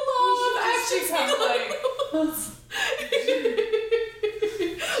 Hashtag the law of actions speak louder than words.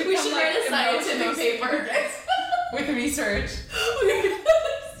 We should write a scientific paper with research.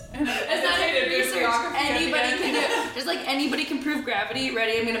 It's not even research. Anybody can do it. Just like anybody can prove gravity.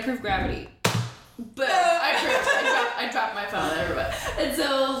 Ready? I'm gonna prove gravity. Boom! I dropped my phone, everybody. And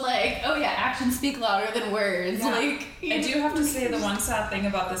so, like, oh yeah, actions speak louder than words. Yeah. Like, I do have to say the one sad thing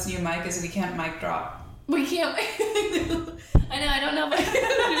about this new mic is we can't mic drop. We can't. I don't know if I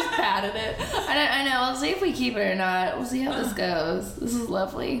just patted it. I know. We'll see if we keep it or not. We'll see how this goes. This is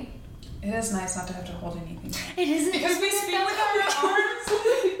lovely. It is nice not to have to hold anything. It isn't. Because we speak with our arms.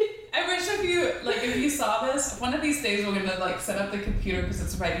 I wish if you saw this, one of these days we're gonna like set up the computer because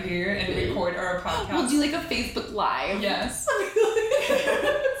it's right here and record our podcast. We'll do like a Facebook Live. Yes.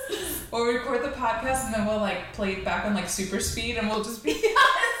 We'll record the podcast and then we'll like play it back on like super speed and we'll just be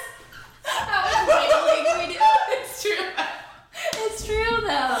It's true. It's true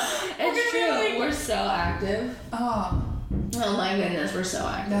though. It's true. We're so active. Oh my goodness, we're so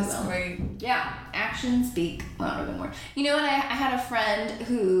active. That's great. Yeah, actions speak louder than words. You know what? I had a friend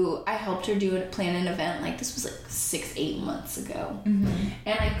who I helped her plan an event. Like this was like 6-8 months ago, and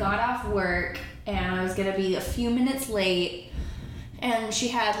I got off work and I was gonna be a few minutes late, and she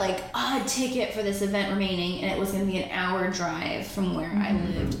had like a ticket for this event remaining, and it was gonna be an hour drive from where I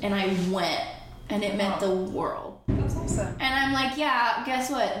lived, and I went, and it meant the world. That's awesome. And I'm like, yeah, guess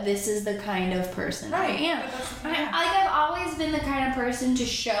what? This is the kind of person I am. I've always been the kind of person to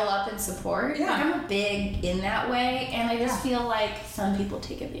show up and support. Yeah. Like, I'm big in that way, and I just feel like some people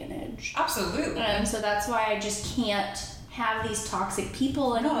take advantage. Absolutely. And so that's why I just can't have these toxic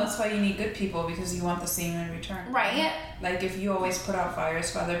people. And no, that's why you need good people, because you want the same in return. Right. Like if you always put out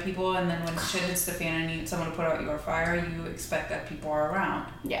fires for other people, and then when shit hits the fan and you need someone to put out your fire, you expect that people are around.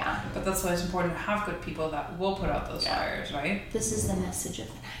 Yeah. But that's why it's important to have good people that will put out those fires, right? This is the message of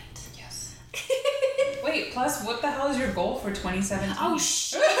the night. Yes. Wait, plus, what the hell is your goal for 2017? Oh,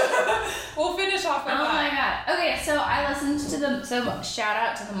 shit. We'll finish off with that. Oh my god. Okay, so I listened to shout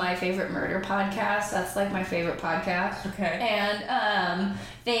out to the My Favorite Murder podcast. That's like my favorite podcast. Okay. And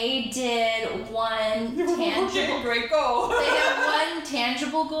they did one tangible great goal. They did one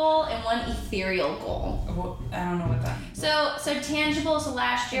tangible goal and one ethereal goal. Well, I don't know what that means. So tangible. So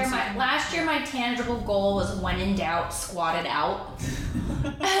last year my tangible goal was when in doubt, squat it out.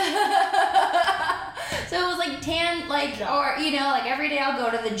 So it was like or you know, like every day I'll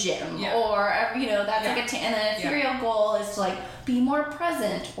go to the gym, or you know, that's like and an ethereal goal is to like be more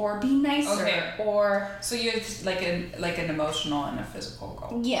present or be nicer, or so you have like an emotional and a physical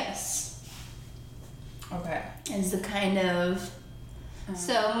goal. Yes. Okay. Is the kind of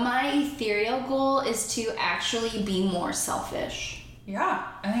so my ethereal goal is to actually be more selfish. Yeah,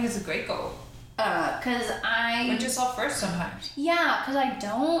 I think it's a great goal. Cause I put yourself first sometimes. Yeah, cause I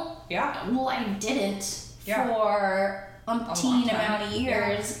don't. Yeah. Well, I didn't for umpteen amount of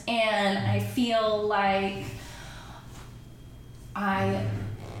years, and I feel like I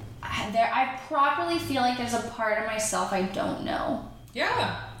properly feel like there's a part of myself I don't know.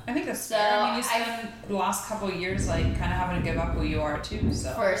 Yeah. I think that's fair. I mean, you spend the last couple of years like kind of having to give up who you are too.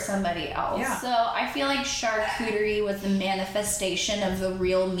 So for somebody else. Yeah. So I feel like charcuterie was the manifestation of the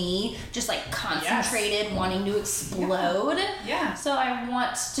real me, just like concentrated, wanting to explode. Yeah. So I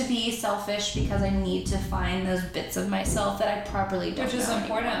want to be selfish because I need to find those bits of myself that I properly don't know. Which is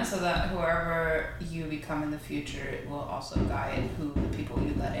important anymore. so that whoever you become in the future, it will also guide who the people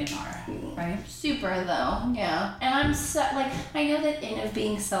you let in are. Right? Super though, yeah. And I'm I know that in of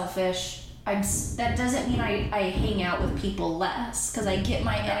being selfish, that doesn't mean I hang out with people less, because I get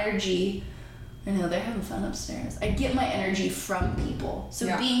my energy. I know they're having fun upstairs. I get my energy from people.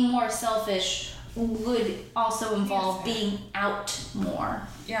 So being more selfish would also involve being out more.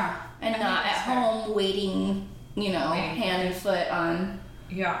 Yeah. And not at home waiting, hand and foot on.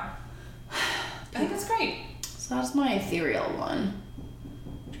 Yeah. I think that's great. So that's my ethereal one.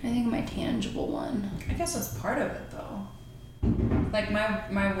 I think my tangible one. I guess that's part of it though. Like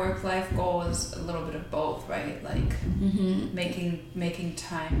my work life goal is a little bit of both, right? Like making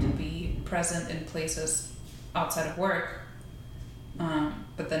time to be present in places outside of work,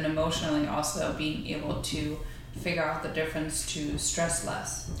 but then emotionally also being able to figure out the difference, to stress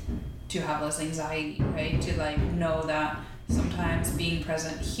less, to have less anxiety, right? To like know that sometimes being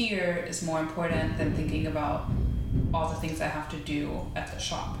present here is more important than thinking about all the things I have to do at the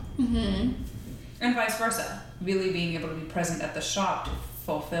shop. And vice versa. Really being able to be present at the shop to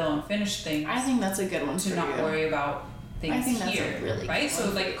fulfill and finish things. I think that's a good one to not worry about things I think that's here. a really right? good So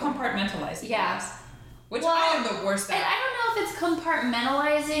one like compartmentalizing. Yeah. Things, which Well, I am the worst And at. I don't know if it's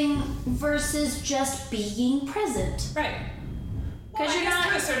compartmentalizing versus just being present. Right. Well, 'Cause I you're guess not-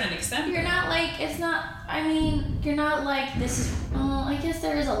 to a certain extent. You're not like, it's not, I mean, you're not like, this is, I guess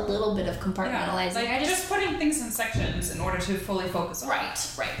there is a little bit of compartmentalizing. Like I just putting things in sections in order to fully focus on.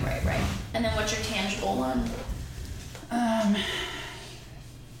 Right. And then what's your tangible one? I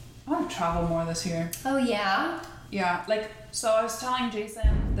want to travel more this year. Oh, yeah? Yeah, like, so I was telling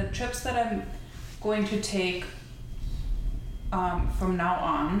Jason the trips that I'm going to take from now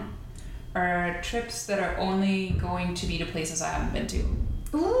on are trips that are only going to be to places I haven't been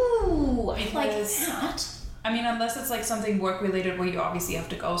to. Ooh, I like Because- that. I mean, unless it's like something work related where you obviously have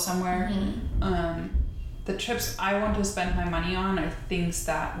to go somewhere. The trips I want to spend my money on are things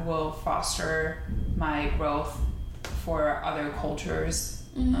that will foster my growth for other cultures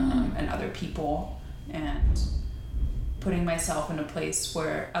and other people, and putting myself in a place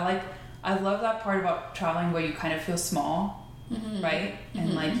where I love that part about traveling where you kind of feel small, right?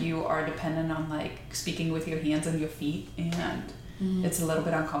 And like you are dependent on like speaking with your hands and your feet, and it's a little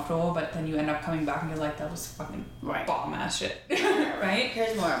bit uncomfortable, but then you end up coming back and you're like, that was fucking bomb ass shit. Right?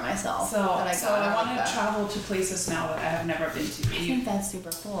 Here's more of myself. So that I want to travel to places now that I have never been to. I think that's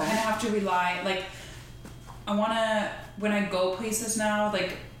super cool. I have to rely, like, I want to, when I go places now,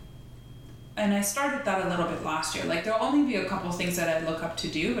 like, and I started that a little bit last year, like, there'll only be a couple things that I look up to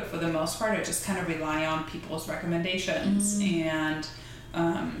do, but for the most part, I just kind of rely on people's recommendations and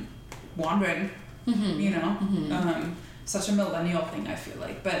wandering, you know? Such a millennial thing, I feel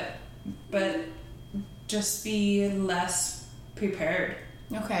like, but just be less prepared.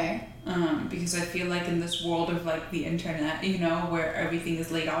 Okay. Because I feel like in this world of like the internet, you know, where everything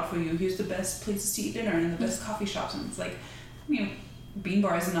is laid out for you, here's the best places to eat dinner and the best coffee shops, and it's like, I mean, Bean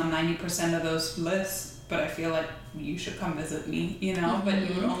Bar isn't on 90% of those lists, but I feel like you should come visit me, you know, but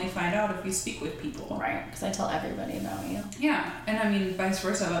you would only find out if you speak with people. Right, because I tell everybody about you. Yeah, and I mean, vice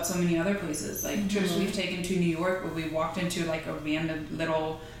versa about so many other places, like trips we've taken to New York where we walked into like a random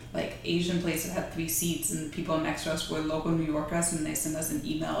little like Asian place that had 3 seats, and the people next to us were local New Yorkers, and they sent us an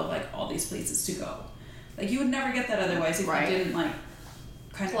email of like all these places to go. Like you would never get that otherwise if you didn't like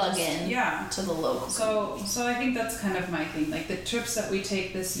kind plug of in to the local. So I think that's kind of my thing. Like the trips that we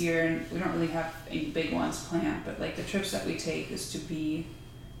take this year, and we don't really have any big ones planned, but like the trips that we take is to be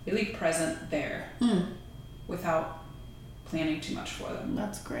really present there without planning too much for them.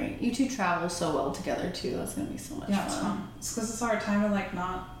 That's great. You two travel so well together too. That's gonna be so much Yeah, it's fun. It's because it's our time to like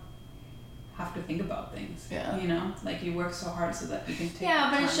not have to think about things. Yeah. You know, like you work so hard so that you can take. Yeah,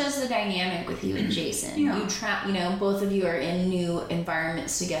 but time. it's just the dynamic with you and Jason. Yeah. You know, both of you are in new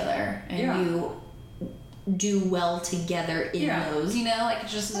environments together, and you do well together in those. You know, like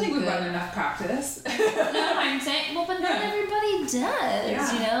it's just. I think we've got enough practice. No, I'm saying, well, but not everybody does.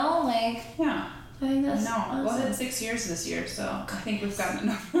 Yeah. You know, like. Yeah. I think that's. No, awesome. well, it's 6 years this year, so I think we've gotten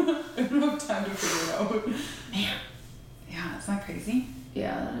enough time to figure it out. Man. Yeah, isn't that crazy?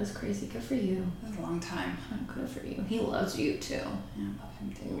 Yeah, that is crazy. Good for you. That's a long time. Good for you. He loves you too. Yeah, I love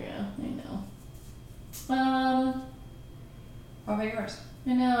him too. Yeah, I know. What about yours?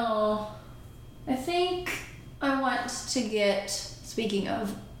 I know. I think I want to get, speaking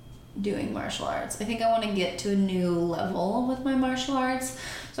of doing martial arts, I think I want to get to a new level with my martial arts.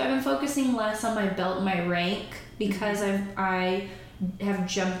 So I've been focusing less on my belt and my rank because I have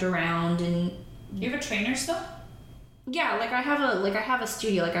jumped around and. You have a trainer still? Yeah, like I have a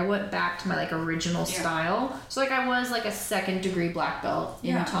studio. Like I went back to my like original style. So like I was like a 2nd degree black belt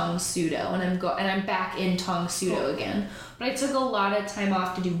in Tong Sudo, and I'm back in Tong Sudo again. But I took a lot of time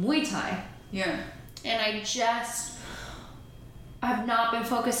off to do Muay Thai. Yeah. And I've not been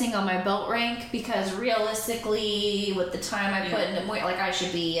focusing on my belt rank because realistically, with the time I put into Muay, like I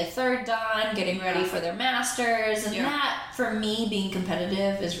should be a 3rd dan, getting ready for their masters, and that for me being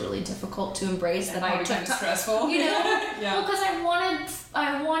competitive is really difficult to embrace. That I took stressful, you know, well, because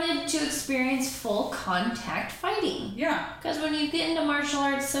I wanted to experience full contact fighting. Yeah. Because when you get into martial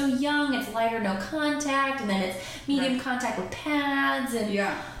arts so young, it's light or no contact, and then it's medium contact with pads, and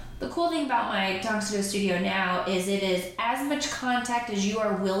the cool thing about my Tuxedo Studio now is it is as much contact as you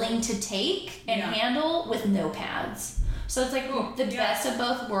are willing to take and handle with no pads. So it's like the best of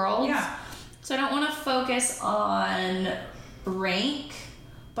both worlds. Yeah. So I don't want to focus on rank,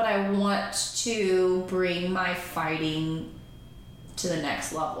 but I want to bring my fighting to the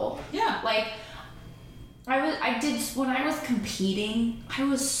next level. Yeah. Like, when I was competing, I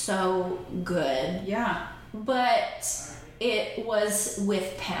was so good. Yeah. But it was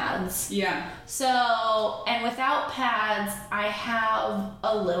with pads. Yeah. So, and without pads, I have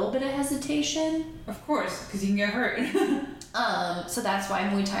a little bit of hesitation. Of course, because you can get hurt. So that's why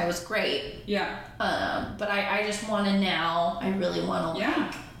Muay Thai was great. Yeah. But I just want to now, I really want to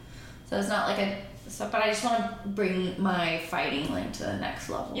like, so it's not like but I just want to bring my fighting like to the next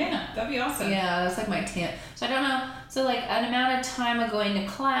level. Yeah, that'd be awesome. Yeah, that's like my so I don't know, so like an amount of time of going to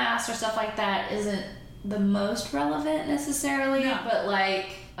class or stuff like that isn't the most relevant necessarily, but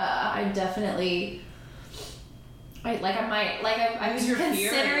like I definitely I've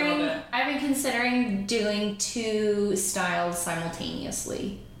been considering doing 2 styles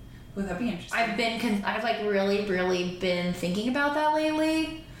simultaneously. Would that be interesting? I've like really been thinking about that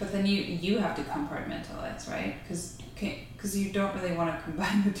lately. But then you have to compartmentalize, right? Because you don't really want to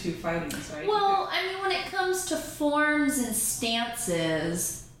combine the 2 fightings, right? Well, I mean, when it comes to forms and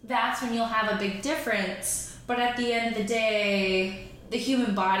stances, that's when you'll have a big difference. But at the end of the day, the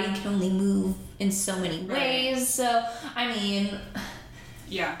human body can only move in so many ways. So, I mean,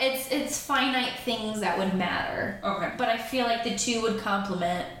 it's finite things that would matter. Okay. But I feel like the 2 would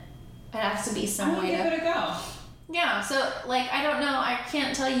complement. It has to be some way to give it a go. Yeah, so, like, I don't know. I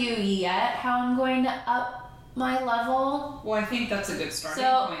can't tell you yet how I'm going to up my level. Well, I think that's a good starting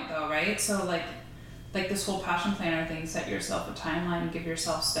point, though, right? So, like this whole passion planner thing, set yourself a timeline and give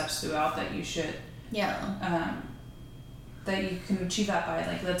yourself steps throughout that you should... Yeah. That you can achieve that by,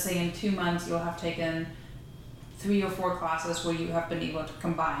 like, let's say in 2 months you'll have taken 3 or 4 classes where you have been able to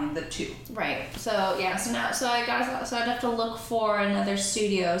combine the 2. Right. So I'd have to look for another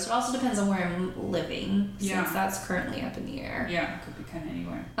studio. So it also depends on where I'm living, since that's currently up in the air. Yeah, it could be kind of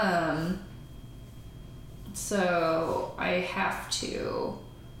anywhere. So I have to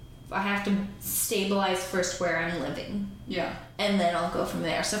stabilize first where I'm living. Yeah. And then I'll go from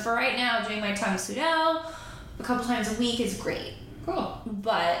there. So for right now, doing my Tang Soo Do a couple times a week is great. Cool.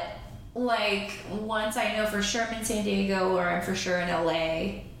 But like once I know for sure I'm in San Diego or I'm for sure in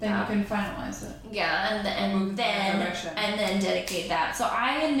LA, then you can finalize it. Yeah, and then dedicate that. So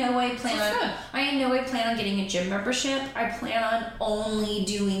I in no way plan on getting a gym membership. I plan on only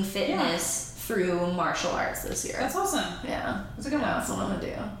doing fitness through martial arts this year. That's awesome. Yeah. That's a good one. That's what I'm gonna do.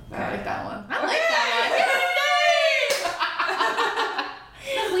 Okay. I like that one.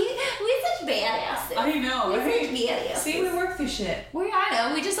 We such badasses. I know. We're such badasses. See, we work through shit. I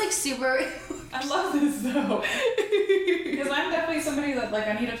know. We just like super. I love this though. Because I'm definitely somebody that like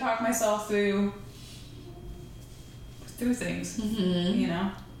I need to talk myself through things. Mm-hmm. You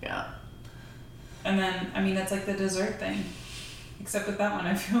know? Yeah. And then I mean that's like the dessert thing. Except with that one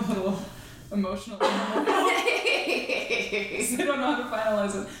I feel a little emotional. I don't know how to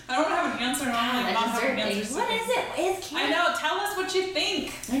finalize it. I don't have an answer. I don't have an answer. What is it? I know. Tell us what you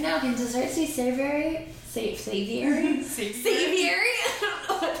think. I know. Can desserts be savory? Savory? Savory? I don't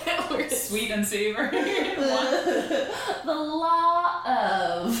know what that word is. Sweet and savory. The law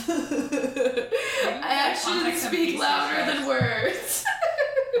of actions speak louder than words.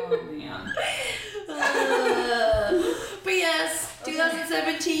 Oh man. But yes,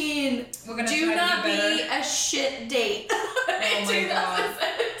 2017. We're gonna do not be a shit date. Oh my god.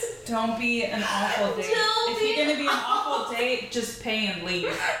 Don't be an awful date. If you're gonna be an awful date, just pay and leave.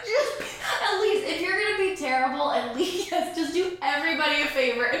 At least if you're gonna be terrible, at least just do everybody a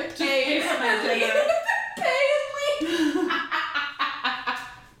favor and pay for my dinner. Pay and leave.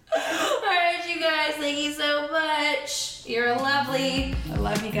 Alright, you guys, thank you so much. You're lovely. I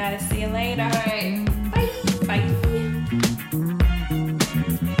love you guys. See you later. Alright. Bye. Bye.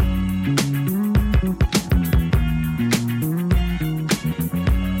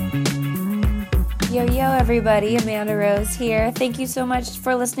 Yo, everybody, Amanda Rose here. Thank you so much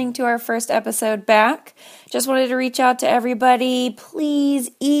for listening to our first episode back. Just wanted to reach out to everybody.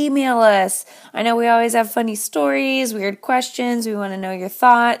 Please email us. I know we always have funny stories, weird questions. We want to know your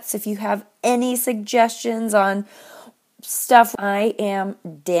thoughts. If you have any suggestions on stuff, I am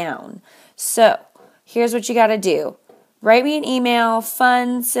down. So, here's what you got to do. Write me an email,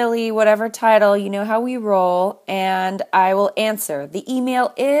 fun, silly, whatever title, you know how we roll, and I will answer. The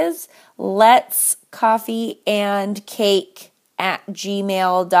email is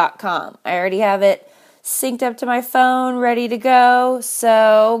letscoffeeandcake@gmail.com. I already have it synced up to my phone, ready to go.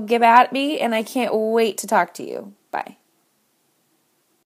 So get at me, and I can't wait to talk to you.